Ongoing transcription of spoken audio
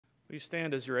Please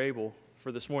stand as you're able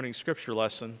for this morning's scripture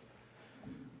lesson.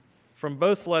 From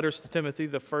both letters to Timothy,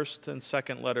 the first and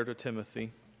second letter to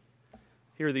Timothy,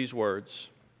 hear these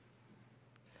words.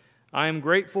 I am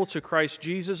grateful to Christ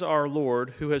Jesus our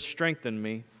Lord, who has strengthened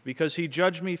me, because he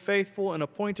judged me faithful and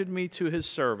appointed me to his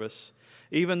service,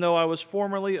 even though I was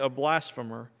formerly a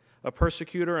blasphemer, a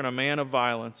persecutor, and a man of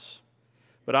violence.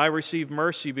 But I received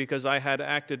mercy because I had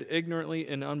acted ignorantly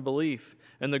in unbelief,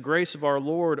 and the grace of our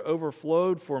Lord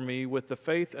overflowed for me with the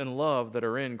faith and love that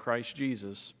are in Christ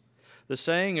Jesus. The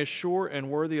saying is sure and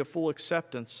worthy of full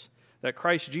acceptance, that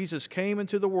Christ Jesus came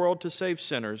into the world to save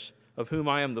sinners, of whom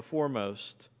I am the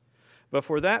foremost. But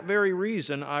for that very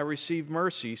reason I received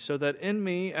mercy, so that in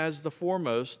me as the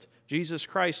foremost, Jesus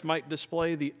Christ might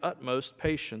display the utmost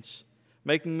patience,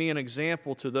 making me an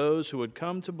example to those who would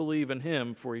come to believe in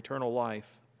him for eternal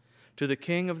life. To the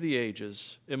King of the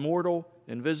ages, immortal,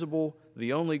 invisible,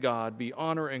 the only God, be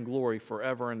honor and glory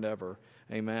forever and ever.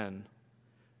 Amen.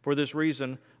 For this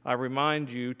reason, I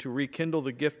remind you to rekindle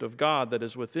the gift of God that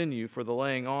is within you for the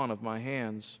laying on of my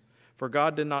hands. For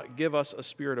God did not give us a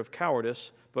spirit of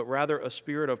cowardice, but rather a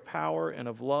spirit of power and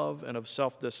of love and of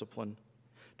self-discipline.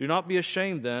 Do not be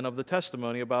ashamed, then, of the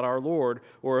testimony about our Lord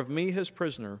or of me, his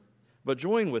prisoner, but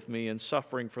join with me in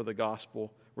suffering for the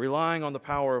gospel, relying on the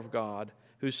power of God,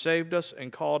 who saved us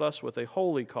and called us with a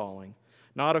holy calling,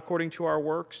 not according to our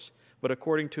works, but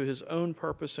according to his own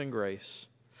purpose and grace.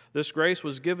 This grace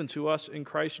was given to us in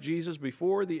Christ Jesus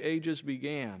before the ages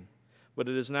began, but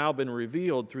it has now been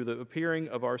revealed through the appearing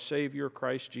of our Savior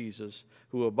Christ Jesus,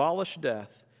 who abolished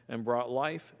death and brought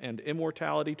life and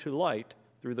immortality to light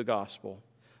through the gospel.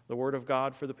 The word of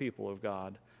God for the people of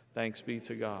God. Thanks be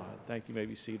to God. Thank you. You may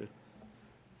be seated.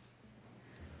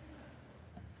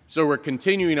 So we're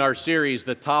continuing our series,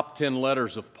 The Top 10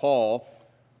 Letters of Paul.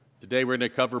 Today we're going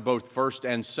to cover both 1st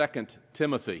and 2nd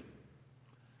Timothy.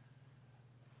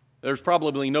 There's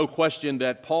probably no question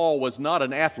that Paul was not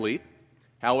an athlete.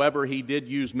 However, he did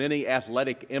use many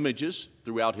athletic images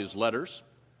throughout his letters.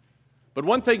 But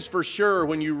one thing's for sure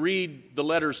when you read the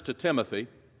letters to Timothy,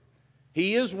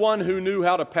 he is one who knew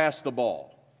how to pass the ball.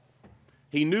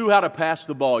 He knew how to pass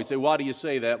the ball. You say, why do you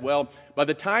say that? Well, by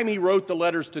the time he wrote the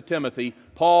letters to Timothy,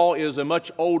 Paul is a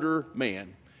much older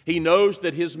man. He knows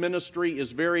that his ministry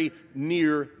is very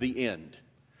near the end.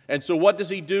 And so what does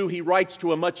he do? He writes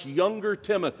to a much younger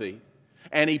Timothy,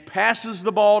 and he passes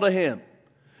the ball to him.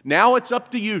 Now it's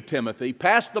up to you, Timothy.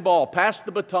 Pass the ball, pass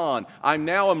the baton.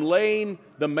 I'm laying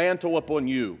the mantle upon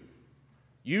you.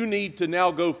 You need to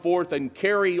now go forth and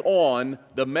carry on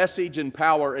the message and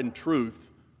power and truth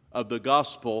of the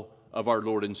gospel of our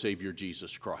Lord and Savior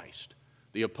Jesus Christ.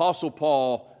 The Apostle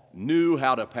Paul knew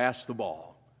how to pass the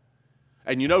ball.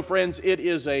 And you know, friends, it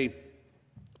is a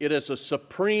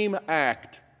supreme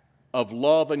act of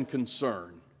love and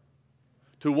concern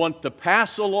to want to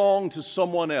pass along to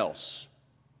someone else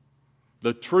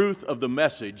the truth of the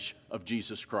message of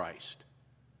Jesus Christ.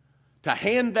 To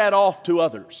hand that off to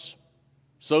others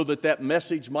so that that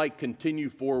message might continue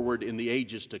forward in the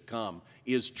ages to come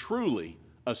is truly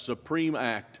a supreme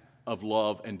act of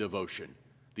love and devotion.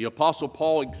 The Apostle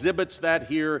Paul exhibits that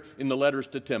here in the letters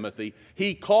to Timothy.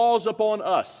 He calls upon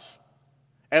us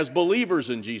as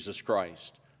believers in Jesus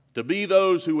Christ to be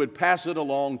those who would pass it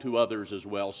along to others as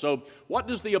well. So what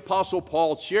does the Apostle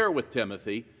Paul share with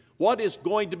Timothy? What is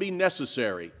going to be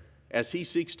necessary as he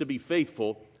seeks to be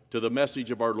faithful to the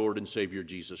message of our Lord and Savior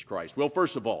Jesus Christ? Well,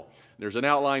 first of all, there's an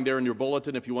outline there in your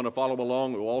bulletin. If you want to follow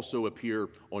along, it will also appear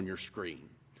on your screen.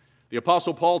 The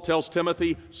Apostle Paul tells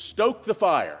Timothy, stoke the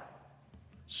fire.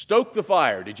 Stoke the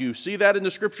fire. Did you see that in the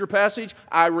scripture passage?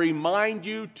 I remind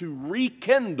you to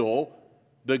rekindle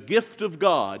the gift of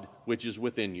God which is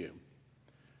within you.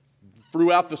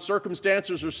 Throughout the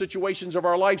circumstances or situations of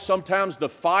our life, sometimes the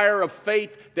fire of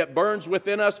faith that burns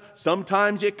within us,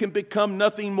 sometimes it can become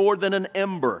nothing more than an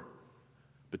ember.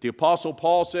 But the Apostle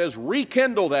Paul says,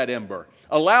 rekindle that ember.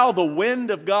 Allow the wind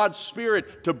of God's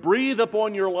Spirit to breathe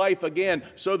upon your life again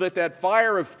so that that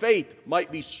fire of faith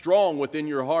might be strong within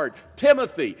your heart.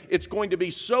 Timothy, it's going to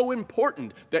be so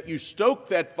important that you stoke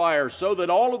that fire so that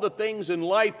all of the things in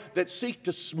life that seek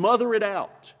to smother it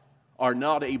out are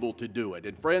not able to do it.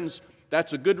 And friends,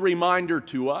 that's a good reminder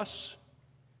to us,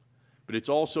 but it's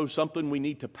also something we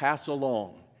need to pass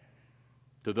along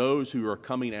to those who are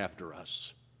coming after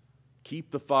us.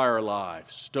 Keep the fire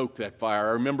alive. Stoke that fire.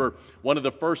 I remember one of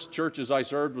the first churches I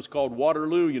served was called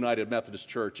Waterloo United Methodist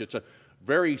Church. It's a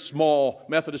very small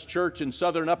Methodist church in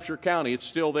southern Upshur County. It's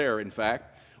still there, in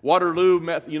fact.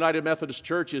 Waterloo United Methodist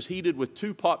Church is heated with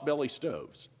 2 potbelly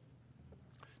stoves.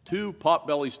 2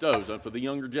 potbelly stoves. And for the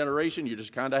younger generation, you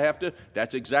just kind of have to,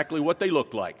 that's exactly what they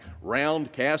looked like.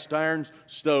 Round cast iron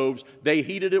stoves. They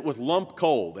heated it with lump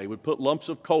coal. They would put lumps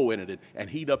of coal in it and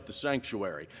heat up the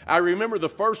sanctuary. I remember the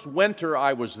first winter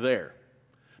I was there,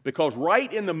 because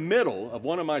right in the middle of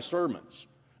one of my sermons,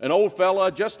 an old fella,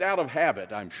 just out of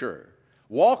habit, I'm sure,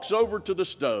 walks over to the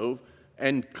stove,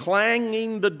 and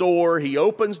clanging the door, he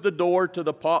opens the door to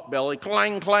the potbelly,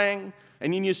 clang, clang,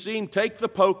 and then you see him take the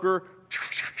poker,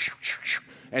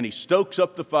 and he stokes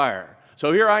up the fire.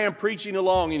 So here I am preaching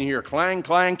along, and you hear clang,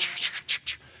 clang,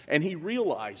 and he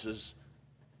realizes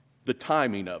the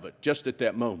timing of it just at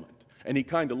that moment. And he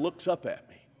kind of looks up at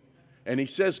me, and he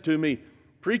says to me,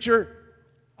 "Preacher,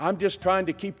 I'm just trying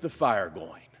to keep the fire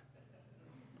going."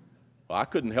 Well, I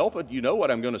couldn't help it. You know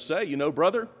what I'm going to say. You know,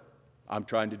 brother, I'm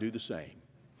trying to do the same.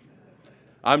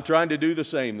 I'm trying to do the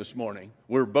same this morning.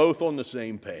 We're both on the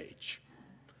same page.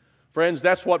 Friends,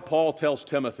 that's what Paul tells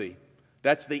Timothy.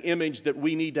 That's the image that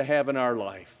we need to have in our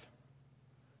life.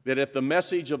 That if the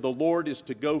message of the Lord is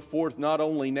to go forth not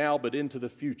only now but into the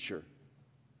future,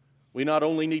 we not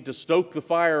only need to stoke the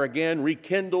fire again,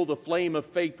 rekindle the flame of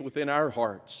faith within our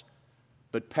hearts,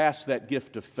 but pass that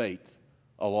gift of faith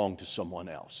along to someone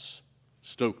else.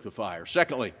 Stoke the fire.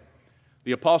 Secondly,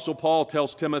 the Apostle Paul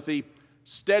tells Timothy,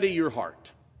 steady your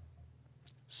heart.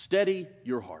 Steady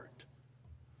your heart.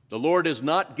 The Lord has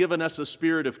not given us a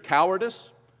spirit of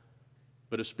cowardice,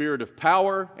 but a spirit of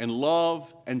power and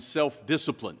love and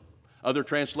self-discipline. Other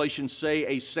translations say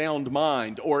a sound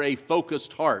mind or a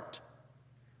focused heart.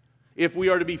 If we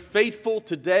are to be faithful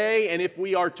today, and if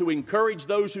we are to encourage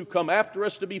those who come after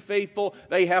us to be faithful,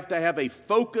 they have to have a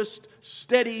focused,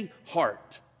 steady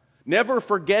heart. Never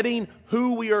forgetting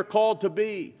who we are called to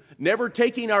be. Never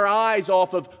taking our eyes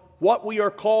off of what we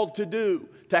are called to do.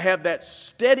 To have that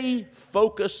steady,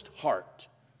 focused heart.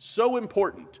 So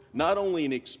important, not only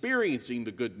in experiencing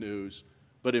the good news,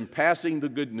 but in passing the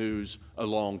good news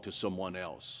along to someone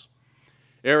else.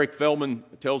 Eric Feldman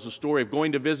tells the story of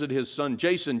going to visit his son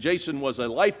Jason. Jason was a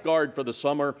lifeguard for the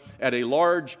summer at a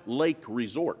large lake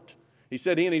resort. He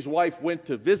said he and his wife went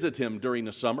to visit him during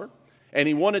the summer, and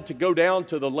he wanted to go down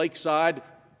to the lakeside.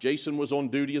 Jason was on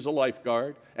duty as a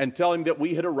lifeguard, and tell him that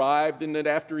we had arrived and that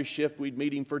after his shift we'd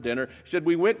meet him for dinner. He said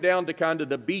we went down to kind of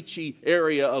the beachy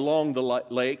area along the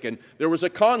lake, and there was a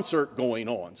concert going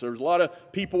on. So there was a lot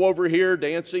of people over here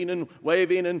dancing and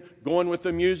waving and going with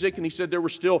the music, and he said there were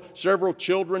still several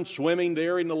children swimming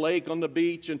there in the lake on the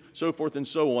beach and so forth and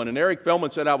so on. And Eric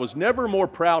Feldman said, I was never more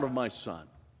proud of my son.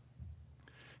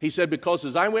 He said, because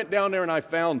as I went down there and I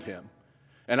found him,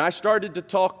 and I started to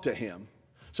talk to him,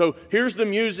 so here's the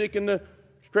music and the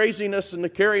craziness and the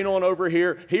carrying on over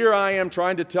here. Here I am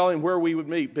trying to tell him where we would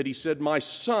meet. But he said, my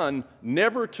son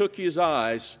never took his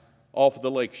eyes off of the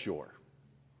lake shore.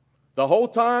 The whole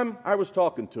time I was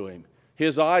talking to him,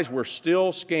 his eyes were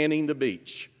still scanning the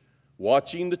beach,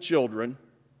 watching the children,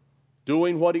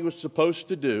 doing what he was supposed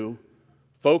to do,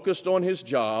 focused on his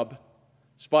job, in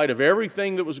spite of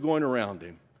everything that was going around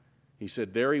him. He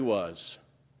said, there he was,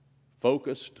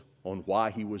 focused on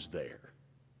why he was there.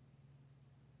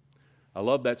 I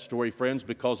love that story, friends,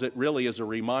 because it really is a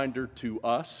reminder to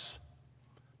us.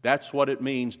 That's what it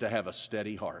means to have a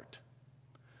steady heart.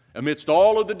 Amidst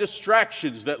all of the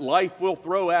distractions that life will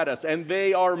throw at us, and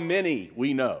they are many,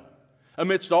 we know.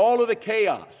 Amidst all of the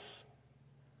chaos,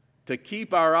 to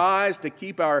keep our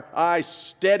eyes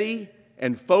steady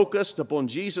and focused upon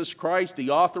Jesus Christ, the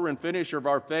author and finisher of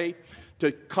our faith,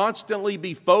 to constantly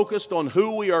be focused on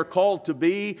who we are called to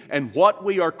be and what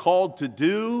we are called to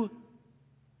do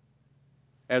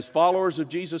as followers of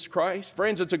Jesus Christ.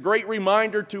 Friends, it's a great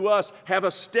reminder to us, have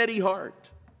a steady heart.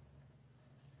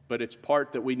 But it's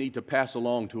part that we need to pass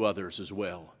along to others as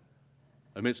well.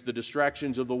 Amidst the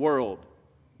distractions of the world,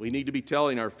 we need to be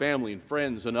telling our family and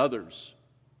friends and others,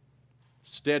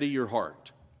 steady your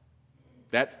heart.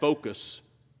 That focus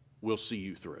will see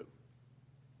you through.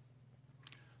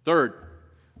 Third,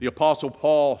 the Apostle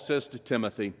Paul says to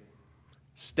Timothy,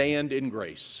 stand in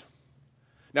grace.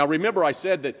 Now remember, I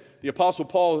said that the Apostle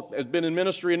Paul has been in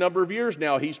ministry a number of years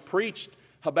now. He's preached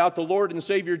about the Lord and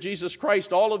Savior Jesus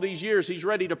Christ all of these years. He's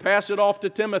ready to pass it off to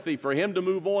Timothy for him to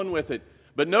move on with it.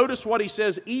 But notice what he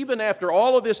says, even after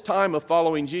all of this time of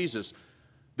following Jesus.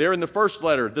 There in the first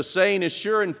letter, the saying is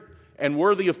sure and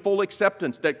worthy of full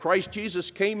acceptance, that Christ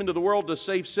Jesus came into the world to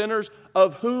save sinners,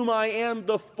 of whom I am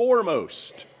the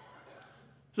foremost.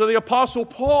 So the Apostle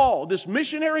Paul, this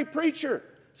missionary preacher,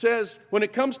 says, when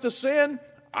it comes to sin,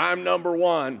 I'm number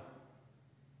one.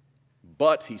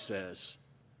 But, he says,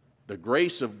 the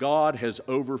grace of God has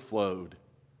overflowed.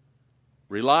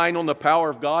 Relying on the power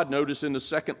of God, notice in the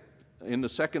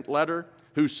second letter,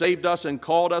 who saved us and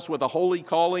called us with a holy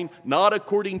calling, not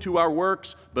according to our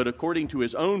works, but according to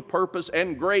His own purpose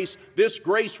and grace. This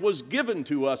grace was given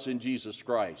to us in Jesus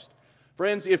Christ.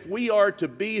 Friends, if we are to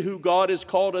be who God has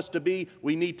called us to be,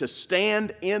 we need to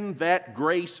stand in that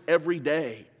grace every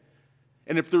day.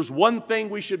 And if there's one thing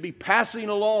we should be passing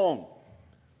along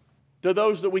to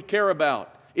those that we care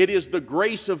about, it is the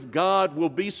grace of God will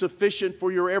be sufficient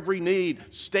for your every need.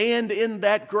 Stand in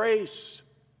that grace.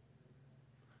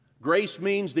 Grace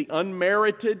means the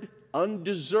unmerited,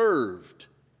 undeserved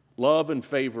love and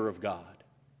favor of God.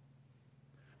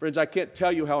 Friends, I can't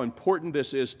tell you how important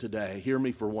this is today. Hear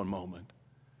me for one moment.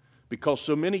 Because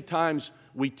so many times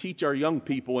we teach our young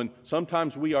people, and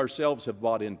sometimes we ourselves have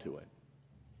bought into it,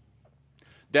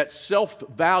 that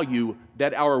self-value,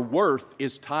 that our worth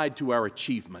is tied to our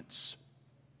achievements.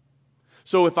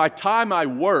 So if I tie my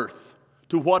worth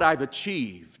to what I've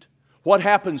achieved, what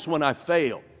happens when I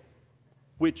fail,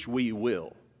 which we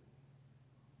will,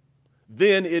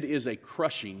 then it is a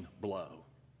crushing blow.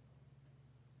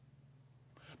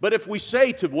 But if we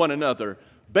say to one another,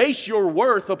 base your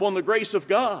worth upon the grace of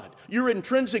God. Your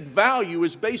intrinsic value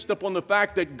is based upon the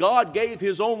fact that God gave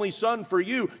His only Son for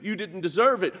you. You didn't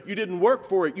deserve it. You didn't work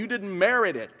for it. You didn't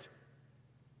merit it.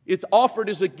 It's offered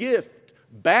as a gift.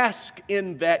 Bask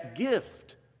in that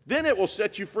gift. Then it will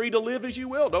set you free to live as you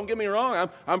will. Don't get me wrong.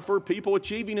 I'm for people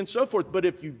achieving and so forth. But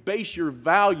if you base your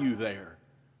value there,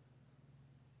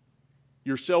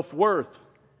 your self-worth,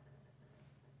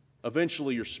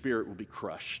 eventually your spirit will be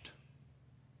crushed.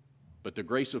 But the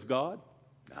grace of God?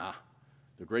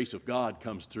 The grace of God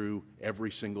comes through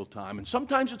every single time. And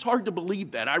sometimes it's hard to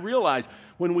believe that. I realize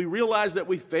when we realize that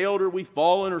we failed or we've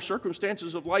fallen or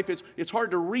circumstances of life, it's hard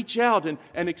to reach out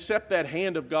and accept that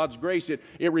hand of God's grace. It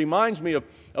reminds me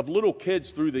of little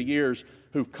kids through the years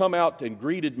who've come out and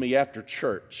greeted me after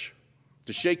church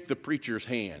to shake the preacher's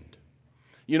hand.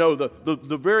 You know,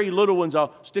 the very little ones,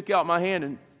 I'll stick out my hand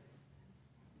and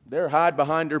they're hide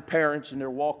behind their parents and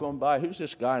they're walk on by. Who's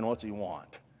this guy and what's he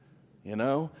want? You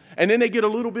know? And then they get a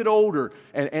little bit older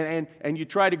and you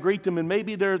try to greet them and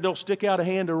maybe they'll stick out a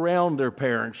hand around their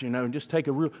parents, you know, and just take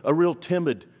a real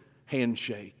timid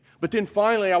handshake. But then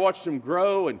finally I watch them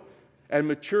grow and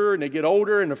mature and they get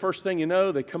older and the first thing you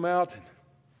know, they come out and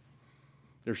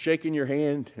they're shaking your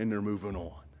hand and they're moving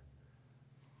on.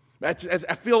 I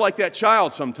feel like that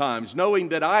child sometimes, knowing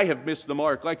that I have missed the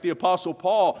mark, like the Apostle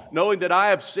Paul, knowing that I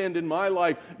have sinned in my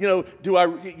life. You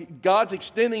know, God's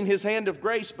extending His hand of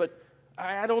grace, but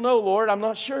I don't know, Lord, I'm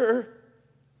not sure.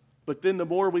 But then the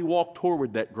more we walk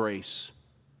toward that grace,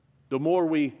 the more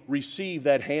we receive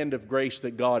that hand of grace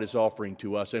that God is offering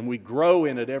to us, and we grow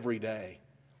in it every day.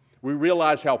 We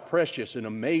realize how precious and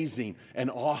amazing and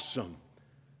awesome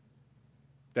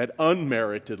that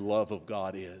unmerited love of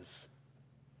God is.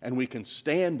 And we can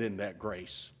stand in that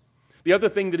grace. The other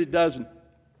thing that it does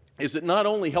is it not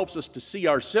only helps us to see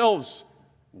ourselves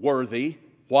worthy.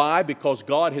 Why? Because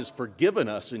God has forgiven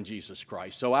us in Jesus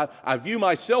Christ. So I view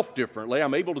myself differently.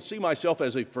 I'm able to see myself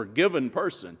as a forgiven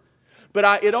person.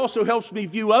 But it also helps me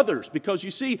view others. Because you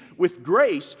see, with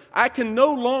grace, I can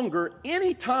no longer,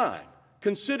 anytime,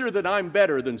 consider that I'm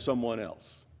better than someone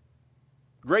else.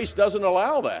 Grace doesn't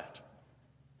allow that.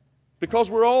 Because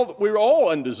we're all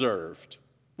undeserved.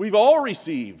 We've all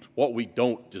received what we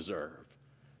don't deserve.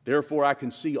 Therefore, I can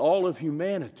see all of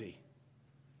humanity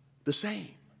the same.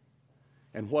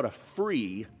 And what a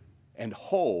free and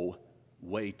whole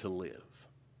way to live.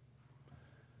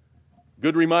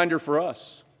 Good reminder for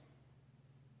us.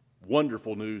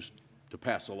 Wonderful news to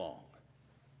pass along.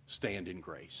 Stand in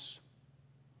grace.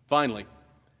 Finally,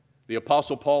 the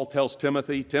Apostle Paul tells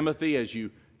Timothy, Timothy, as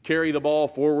you carry the ball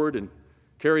forward and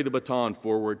carry the baton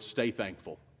forward, stay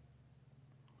thankful.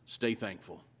 Stay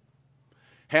thankful.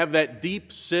 Have that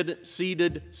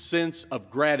deep-seated sense of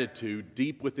gratitude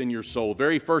deep within your soul.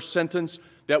 Very first sentence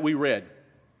that we read.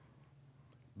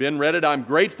 Ben read it, I'm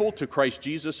grateful to Christ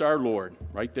Jesus our Lord.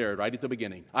 Right there, right at the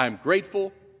beginning. I am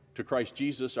grateful to Christ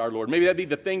Jesus our Lord. Maybe that'd be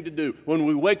the thing to do. When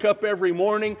we wake up every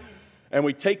morning and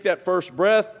we take that first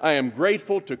breath, I am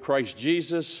grateful to Christ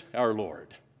Jesus our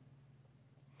Lord.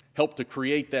 Help to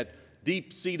create that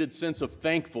deep-seated sense of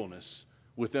thankfulness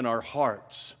within our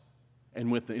hearts and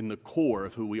within the core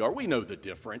of who we are. We know the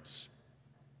difference.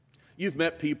 You've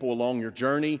met people along your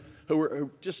journey who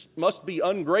just must be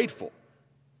ungrateful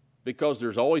because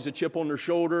there's always a chip on their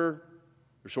shoulder.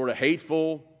 They're sort of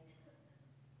hateful,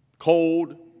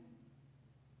 cold.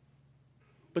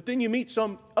 But then you meet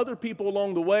some other people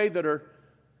along the way that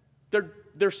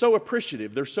they're so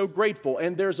appreciative, they're so grateful,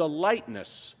 and there's a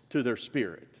lightness to their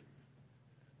spirit.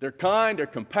 They're kind, they're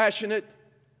compassionate.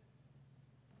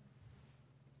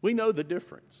 We know the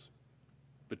difference.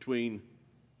 between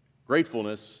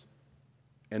gratefulness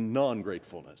and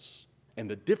non-gratefulness, and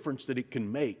the difference that it can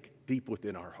make deep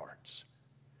within our hearts.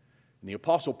 And the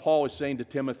Apostle Paul is saying to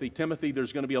Timothy, Timothy,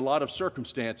 there's going to be a lot of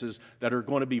circumstances that are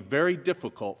going to be very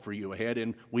difficult for you ahead,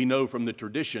 and we know from the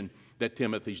tradition that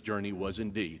Timothy's journey was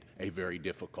indeed a very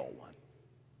difficult one.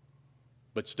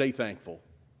 But stay thankful.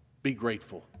 Be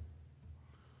grateful.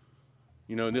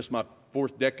 You know, in this my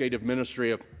 4th decade of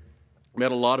ministry, I've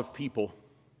met a lot of people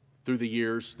through the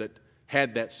years that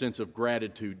had that sense of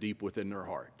gratitude deep within their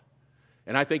heart.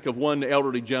 And I think of one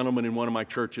elderly gentleman in one of my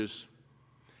churches.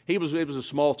 It was a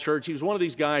small church. He was one of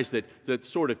these guys that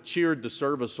sort of cheered the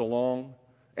service along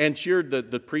and cheered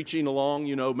the preaching along.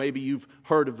 You know, maybe you've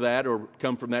heard of that or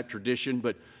come from that tradition,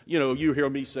 but, you know, you hear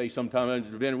me say sometimes,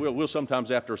 we'll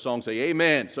sometimes after a song say,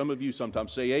 amen. Some of you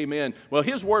sometimes say amen. Well,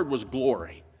 his word was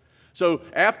glory. So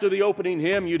after the opening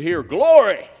hymn, you'd hear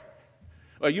glory.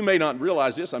 Well, you may not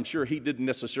realize this. I'm sure he didn't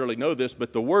necessarily know this,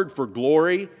 but the word for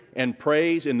glory and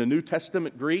praise in the New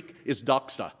Testament Greek is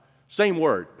doxa. Same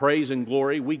word, praise and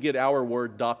glory. We get our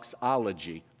word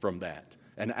doxology from that,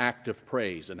 an act of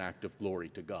praise, an act of glory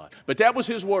to God. But that was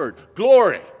his word,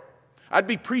 glory. I'd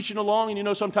be preaching along, and you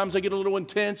know, sometimes I get a little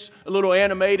intense, a little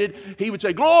animated. He would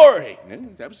say, glory.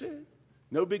 And that was it.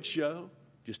 No big show,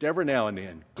 just every now and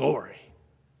then, glory.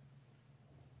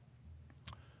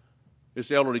 This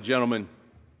elderly gentleman,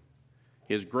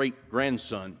 his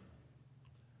great-grandson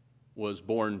was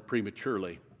born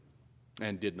prematurely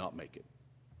and did not make it.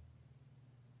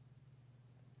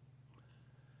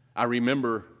 I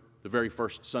remember the very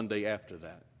first Sunday after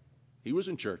that. He was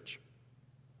in church,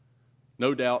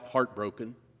 no doubt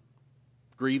heartbroken,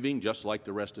 grieving just like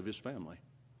the rest of his family.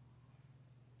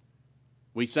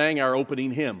 We sang our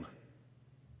opening hymn.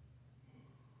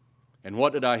 And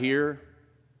what did I hear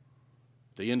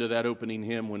at the end of that opening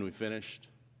hymn when we finished?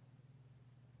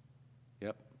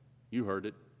 Yep, you heard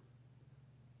it.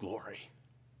 Glory.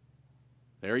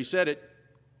 There he said it.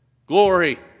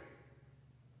 Glory.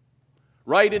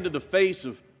 Right into the face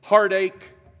of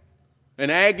heartache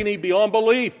and agony beyond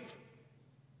belief.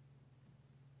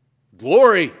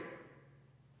 Glory.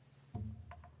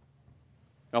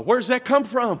 Now, where does that come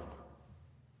from?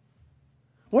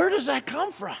 Where does that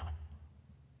come from?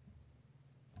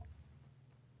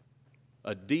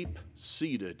 A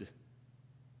deep-seated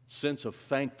sense of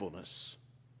thankfulness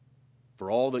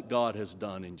for all that God has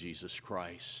done in Jesus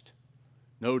Christ,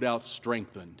 no doubt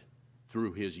strengthened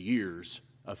through his years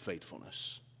of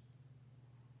faithfulness.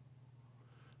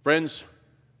 Friends,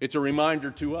 it's a reminder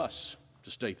to us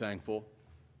to stay thankful,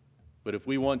 but if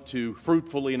we want to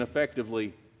fruitfully and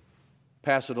effectively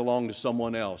pass it along to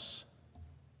someone else,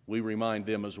 we remind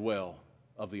them as well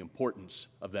of the importance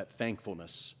of that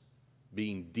thankfulness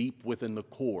being deep within the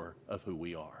core of who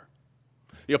we are.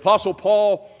 The Apostle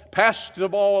Paul passed the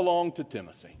ball along to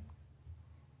Timothy.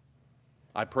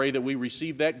 I pray that we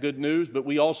receive that good news, but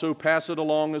we also pass it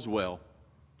along as well.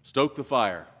 Stoke the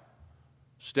fire.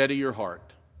 Steady your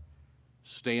heart.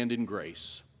 Stand in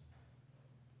grace.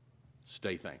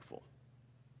 Stay thankful.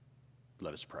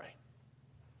 Let us pray.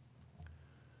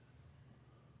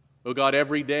 Oh God,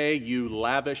 every day you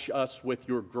lavish us with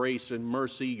your grace and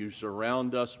mercy. You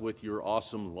surround us with your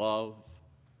awesome love.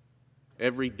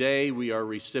 Every day we are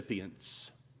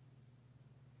recipients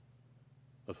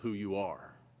of who you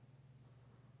are.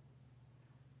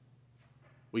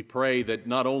 We pray that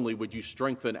not only would you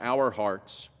strengthen our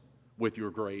hearts with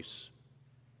your grace,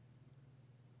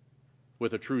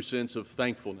 with a true sense of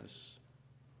thankfulness,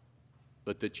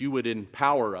 but that you would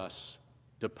empower us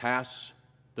to pass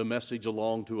the message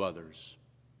along to others,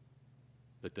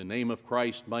 that the name of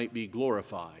Christ might be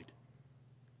glorified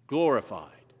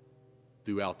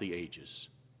throughout the ages.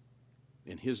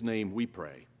 In his name we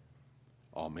pray.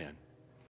 Amen.